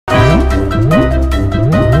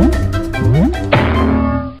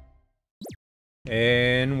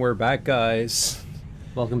And we're back, guys.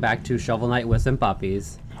 Welcome back to Shovel Knight with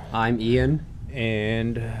Senpapis. I'm Ian.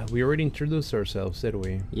 And we already introduced ourselves, did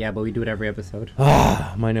we? Yeah, but we do it every episode.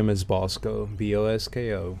 My name is Bosco.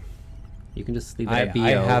 B-O-S-K-O. You can just leave it at B-O. I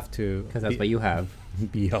have to. Because that's what you have.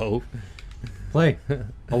 B-O. Play.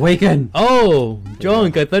 Awaken! Oh!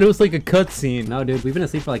 Junk, I thought it was like a cutscene. No, dude, we've been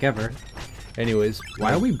asleep for like ever. Anyways.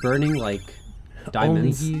 Why are we burning like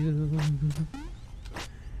diamonds?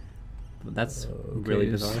 That's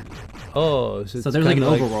really bizarre. Oh, so there's like an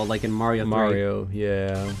overworld like in Mario 3. Mario,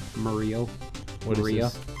 yeah. Mario. What Maria.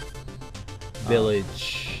 is this?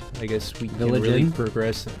 Village. I guess we can Village really Inn?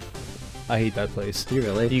 progress. I hate that place. You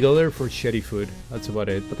really? You go there for shitty food. That's about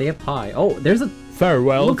it. But they have pie. Oh, there's a...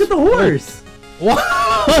 Farewell. Look at the horse! What?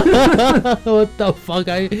 What the fuck?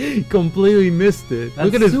 I completely missed it. That's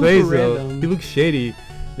Look at his super face random. though. He looks shady.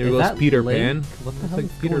 There Is goes that Peter Link? Pan. What the Looks hell like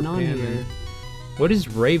is Peter going on Pan, here? man. What is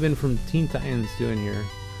Raven from Teen Titans doing here?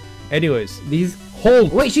 Anyways, These...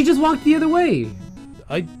 hold. Wait, she just walked the other way!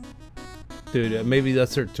 Dude, maybe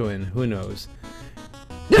that's her twin. Who knows?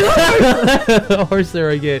 Horse there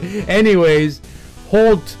again. Anyways,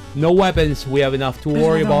 hold. No weapons. We have enough to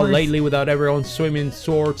worry about lately without everyone swimming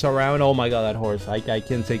swords around. Oh my god, that horse. I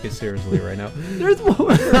can't take it seriously right now. There's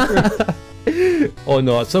more! Oh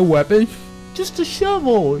no, it's a weapon? Just a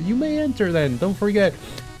shovel. You may enter then. Don't forget.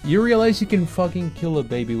 You realize you can fucking kill a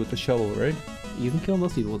baby with a shovel, right? You can kill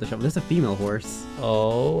most people with a shovel. There's a female horse.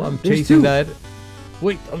 Oh, I'm There's chasing two. that.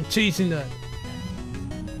 Wait, I'm chasing that.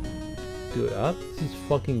 Dude, this is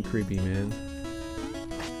fucking creepy, man.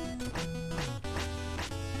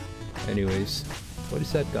 Anyways, what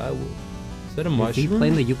is that guy? Is that a mushroom? Is he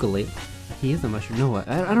playing the ukulele? He is a mushroom. No, what?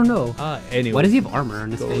 I don't know. Anyway. Why does he have armor on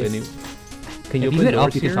his face? Can you If you open hit up,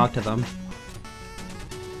 doors you here? can talk to them.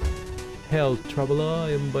 Hell, trouble,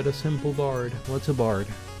 I am but a simple bard. What's a bard?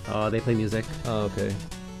 They play music. Oh, okay.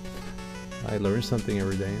 I learn something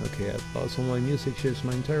every day. Okay, I've lost all my music sheets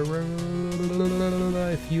my entire...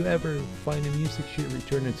 If you ever find a music sheet,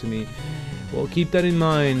 return it to me. Well, keep that in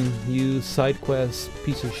mind, you side quest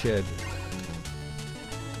piece of shit.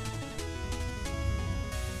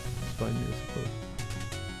 Let's find music.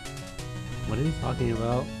 What is he talking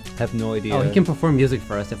about? I have no idea. Oh, he can perform music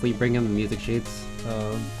for us if we bring him the music sheets.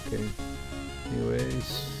 Okay. Anyways,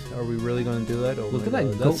 are we really gonna do that? Oh Look my at that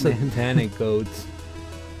god, goat, that's man. satanic goat.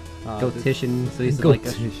 Goatician. So he's like a...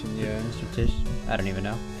 Goatician, yeah. Mr. Tish? I don't even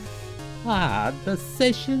know. The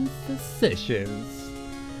sessions.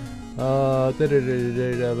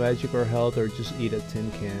 Magic or health or just eat a tin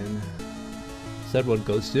can. Is that what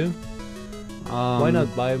goats do? Why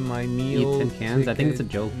not buy my meal? Eat tin cans? I think it's a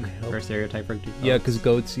joke help. or a stereotype for goats. Yeah, because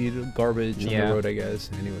goats eat garbage on the road, I guess.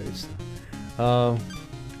 Anyways.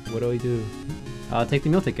 What do I do? Take the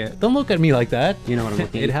meal ticket. Don't look at me like that. You know what I'm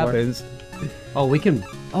looking It for. happens. Oh, we can...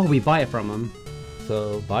 Oh, we buy it from him.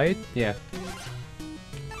 So, buy it? Yeah.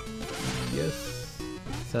 Yes.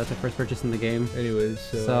 So that's our first purchase in the game. Anyways,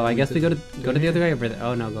 so I guess we go to the other guy over there.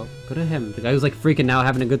 Oh no, go to him. The guy who's like freaking out,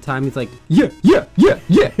 having a good time. He's like, yeah.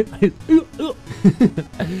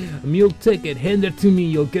 A meal ticket, hand it to me.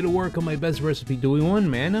 You'll get to work on my best recipe. Do we want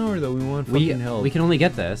mana or do we want fucking help? We can only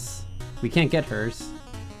get this. We can't get hers.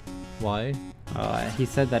 Why? He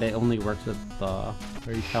said that it only works with the Are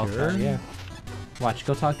you health sure? bar. Yeah. Watch,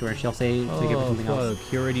 go talk to her. She'll say to give her something else.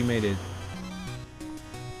 He already made it.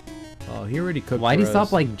 Oh, he already cooked. Why'd he for stop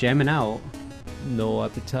us. like jamming out? No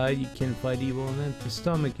appetite. You can't fight evil in an empty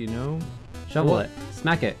stomach, you know. Shovel What? it.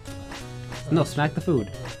 Smack it. No, smack the food.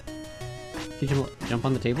 Can you jump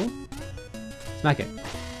on the table? Smack it.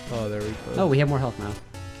 Oh, there we go. Oh, we have more health now.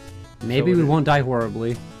 Maybe we won't die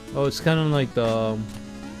horribly. Oh, it's kind of like the,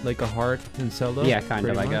 like a heart in Zelda. Yeah, kind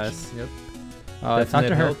of, pretty I much. guess. Yep. Talk to Definite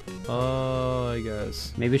her. help. Oh, I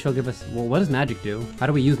guess. Maybe she'll give us... Well, what does magic do? How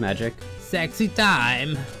do we use magic? Sexy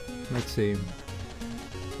time. Let's see.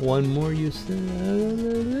 One more use. To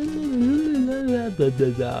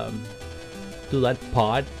that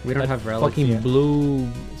pot. We don't that have relics fucking yet. blue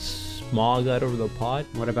smog out of the pot.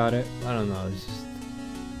 What about it? I don't know. It's just,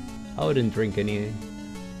 I wouldn't drink anything.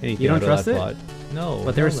 You don't out trust of it? that pot. No.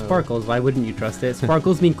 But there are hell no. sparkles. Why wouldn't you trust it?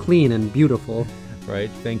 Sparkles mean clean and beautiful. Right.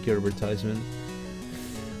 Thank you, advertisement.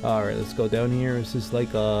 All right, let's go down here. This is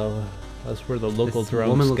like that's where the local This drums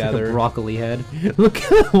woman looks gather. like a broccoli head. Look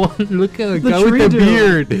at one. Look at the guy tree with the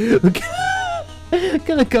dude. beard. Look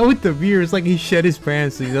at the guy with the beard. It's like he shed his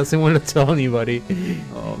pants. So he doesn't want to tell anybody.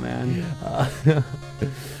 Oh man.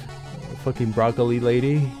 Fucking broccoli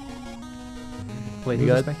lady. Wait, You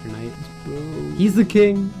who's got- Spectre Knight? He's the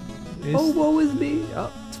king. Is- Oh, woe is me.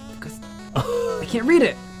 Oh, I can't read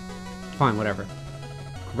it. Fine, whatever.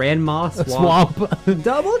 Grandma Swamp. Swamp.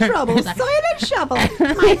 Double trouble, silent shovel.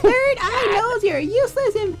 My third eye knows your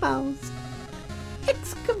useless impulse.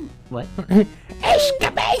 What?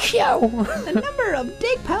 Excavation. The number of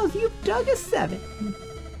dig piles you've dug is 7.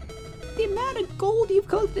 The amount of gold you've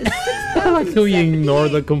collected is 6,000. Like how you ignore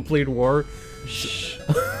the complete war. Shh.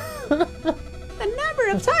 The number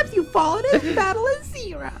of times you've fallen in battle is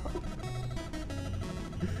 0.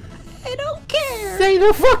 I don't care. Say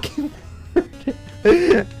the fucking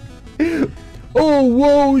word. Oh,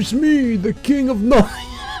 woe's me, the king of nothing.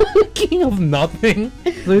 King of nothing.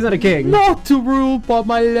 So he's not a king. Not to rule but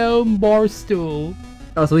my lone bar stool.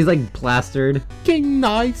 Oh, so he's like plastered. King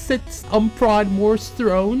Knight sits on Prodmore's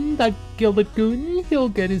throne. That gilded goon, he'll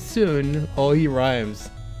get it soon. Oh, he rhymes.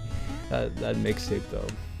 That mixtape though.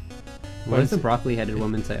 What does the broccoli-headed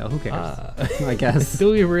woman say? Oh, who cares? I guess.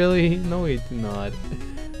 Do we really? No, we do not.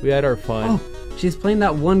 We had our fun. Oh, she's playing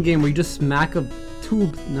that one game where you just smack a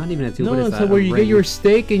tube. Not even a tube. No, what is it's that? where A you ring. get your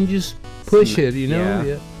steak and you just push it, you know?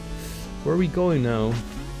 Yeah. Where are we going now?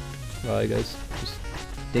 Well, I guess just...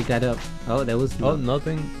 Dig that up. Oh, that was. Oh,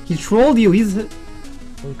 nothing. He trolled you. He's.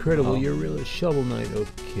 Incredible, Oh. you're really a shovel knight.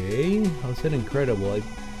 Okay. How's that incredible? I'd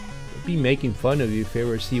be making fun of you if I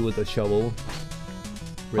ever see you with a shovel.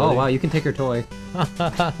 Really? Oh wow, you can take her toy.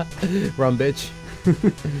 Run, bitch.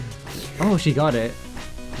 Oh, she got it.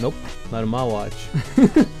 Nope, not on my watch.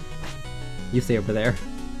 You stay over there.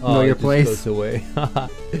 Oh, know it your just place. goes away.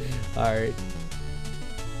 Alright.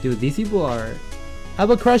 Dude, these people are. I have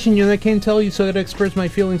a crush on you and I can't tell you, so that I express my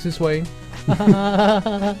feelings this way.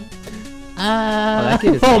 that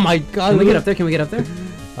kid is- Oh my god. Can we get up there? Can we get up there?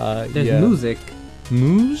 There's yeah. music.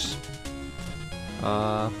 Moose?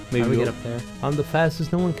 Maybe we go- get up there. I'm the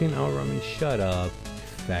fastest, no one can outrun me. Shut up,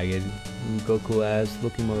 faggot. Goku ass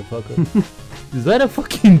looking motherfucker. Is that a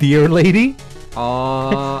fucking deer lady?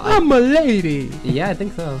 I'm a lady! Yeah, I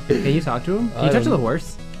think so. Can you talk to him? Can I you talk to don't- the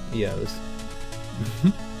horse? Yeah, let's...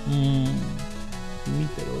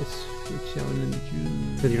 Míteros, we're chilling in the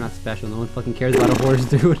juice. Because you're not special. No one fucking cares about a horse,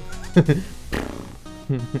 dude.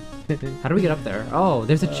 How do we get up there? Oh,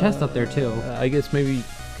 there's a chest up there too. I guess maybe...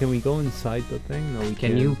 Can we go inside the thing? No, we can't.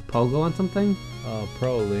 Can you pogo on something?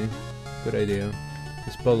 Probably. Good idea.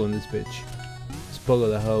 Let's pogo on this bitch. Let's pogo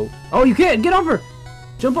the hoe. Oh, you can! Get over!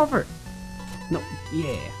 Jump over! No,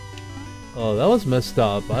 yeah. Oh, that was messed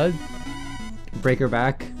up. Break her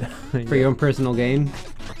back for your own personal gain.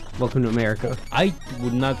 Welcome to America. I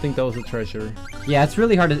would not think that was a treasure. Yeah, it's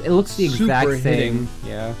really hard. It looks the exact Super same. hitting.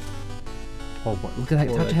 Yeah. Oh, what? Look at that.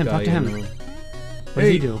 Or Talk to that him. Talk guy, to him. you know. What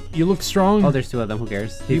does he do? You look strong. Oh, there's 2 of them. Who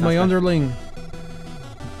cares? Be He's my not special. underling.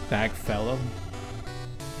 Back fellow.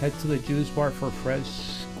 Head to the juice bar for fresh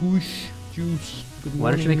squish juice. Good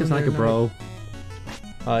Why don't you make us morning, like a bro?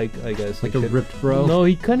 I guess. Like I a should. ripped bro? No,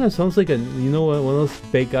 he kind of sounds like a. You know what? One of those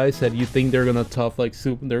fake guys said you think they're gonna tough like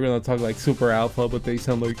super. They're gonna talk like super alpha, but they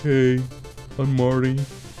sound like, hey, I'm Marty.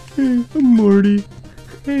 Hey, I'm Marty.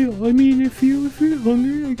 Hey, I mean, if you're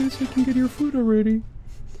hungry, I guess I can get your food already.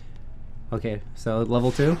 Okay, so level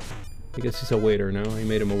 2? I guess he's a waiter now. I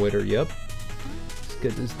made him a waiter. Yep. Let's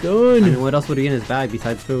get this I done. mean, what else would he in his bag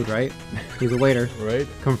besides food, right? He's a waiter. Right?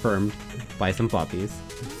 Confirmed by Senpapis.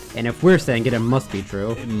 And if we're saying it, it must be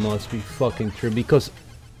true. It must be fucking true because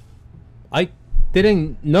I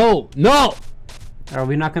didn't. No. Are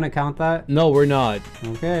we not gonna count that? No, we're not.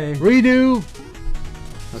 Okay. Redo.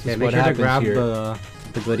 Okay, is make what sure to happens grab here.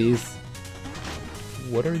 the goodies.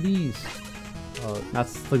 What are these?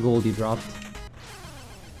 That's the gold you dropped.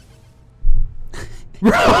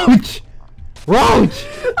 Roach! Roach!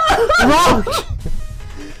 Roach!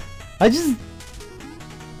 I just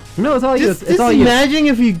No, it's all you. just It's all you. imagine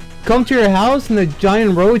if you come to your house and a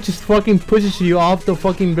giant roach just fucking pushes you off the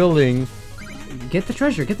fucking building. Get the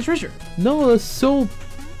treasure. Get the treasure. No, that's so.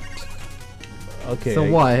 Okay. So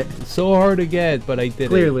what? So hard to get, but I did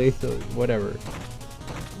Clearly. it. So whatever.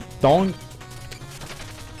 Don't.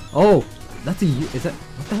 Oh, that's a. Is that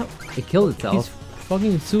what the hell? It killed He's itself.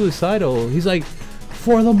 fucking suicidal. He's like,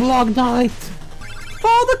 for the Block Knight.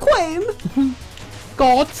 For the queen.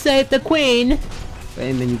 God save the queen.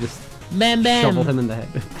 And then you just Bam bam. shoveled him in the head.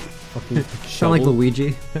 Fucking sound like Shoveled?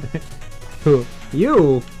 Luigi. Who?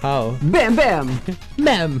 You. How? Bam bam.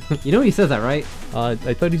 Ma'am. You know he says that, right? I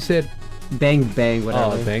thought he said. Bang bang.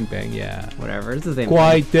 Whatever. Oh, bang bang. Yeah. Whatever. It's the same.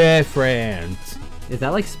 Quite different. Thing. Is that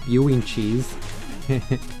like spewing cheese?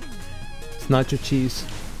 It's nacho cheese.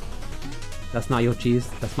 That's not your cheese.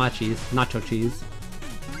 That's my cheese. Nacho cheese.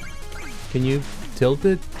 Can you tilt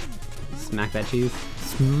it? Smack that cheese.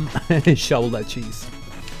 Shovel that cheese.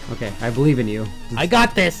 Okay, I believe in you. I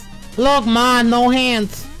got this. Look, ma, no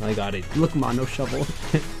hands. I got it. Look, ma, no shovel.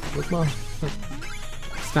 Look, ma.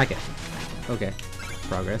 Smack it. Okay.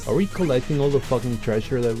 Progress. Are we collecting all the fucking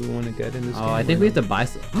treasure that we want to get in this game? Oh, I think we have to buy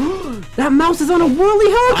some. That mouse is on a whirly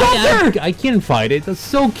helicopter! I can't fight it. That's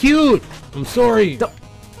so cute. I'm sorry.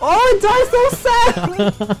 Oh, it dies so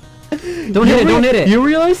sad! Don't hit it, don't hit it! You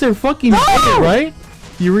realize they're fucking dead, right?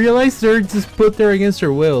 You realize they're just put there against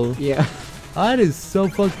their will. Yeah. That is so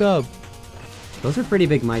fucked up. Those are pretty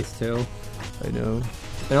big mice, too. I know.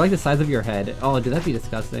 They're like the size of your head. Oh, dude, that'd be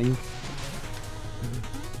disgusting.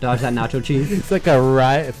 Dodge that nacho cheese. It's like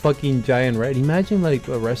a fucking giant rat. Imagine like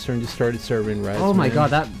a restaurant just started serving rats. Oh my man. god,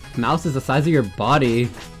 that mouse is the size of your body.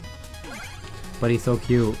 But he's so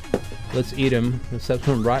cute. Let's eat him. Let's have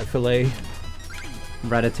some rat fillet.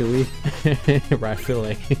 Ratatouille. Rat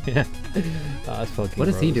fillet. Oh, that's fucking What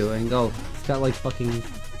is he gross. doing? Oh, he's got like fucking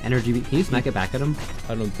energy. Can you smack it back at him?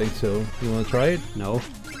 I don't think so. You want to try it? No.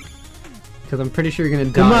 Because I'm pretty sure you're gonna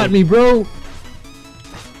die. Come at me, bro!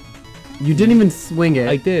 You didn't even swing it.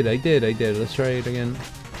 I did. Let's try it again.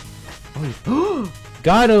 Oh,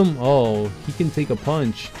 Got him! Oh, he can take a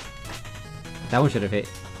punch. that one should have hit.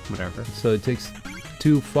 Whatever. So it takes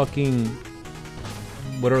 2 fucking...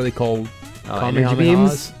 What are they called? Energy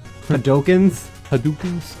beams? Hadokens?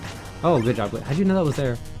 Hadoukens? Oh, good job. How'd you know that was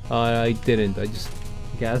there? I didn't. I just...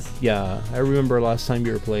 Guess. Yeah, I remember last time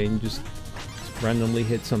you were playing, you just randomly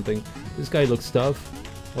hit something. This guy looks tough.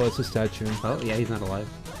 Oh, it's a statue. Oh, yeah, he's not alive.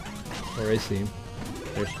 Or is he?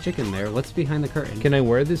 There's chicken there. What's behind the curtain? Can I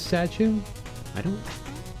wear this statue? I don't...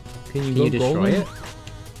 Can you Can go you destroy golden? it?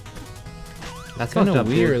 That's Kinda fucked up,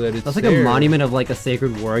 weird dude. that it's That's like there. a monument of like a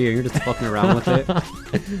sacred warrior. You're just fucking around with it.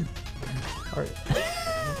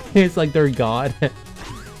 It's like their god.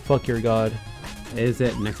 Fuck your god. Is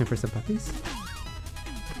it next time for Senpapis?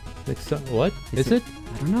 Next time, what? Is it?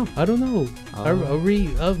 I don't know. I don't know. Oh. Are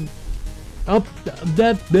we up?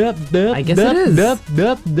 I guess it is.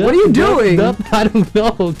 What are you doing? I don't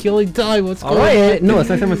know. Killing time. What's going on? Alright, no, it's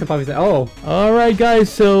next time for Senpapis. Oh, All right, guys.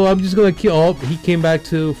 So I'm just gonna kill. Oh, he came back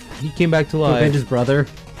to life. avenge his brother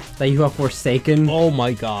that you have forsaken. Oh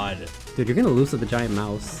my god. Dude, you're gonna lose to the giant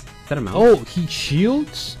mouse. Is that a mouse? Oh, he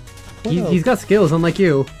shields. What else? He's got skills, unlike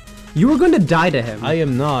you. You were going to die to him. I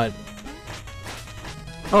am not.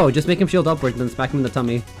 Oh, just make him shield upwards, then smack him in the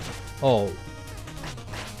tummy. Oh,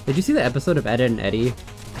 Did you see the episode of Ed and Eddie?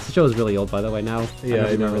 This show is really old, by the way, now. Yeah, I don't know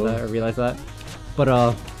if you I know. remember that or realize that.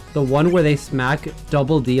 But, the one where they smack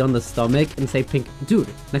Double D on the stomach and say pink... Dude,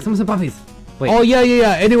 next time with some puppies. Wait. oh yeah.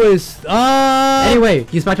 Anyways, Anyway,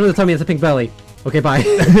 you smacked him in the tummy, it's a pink belly. Okay, bye.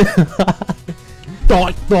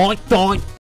 Doink.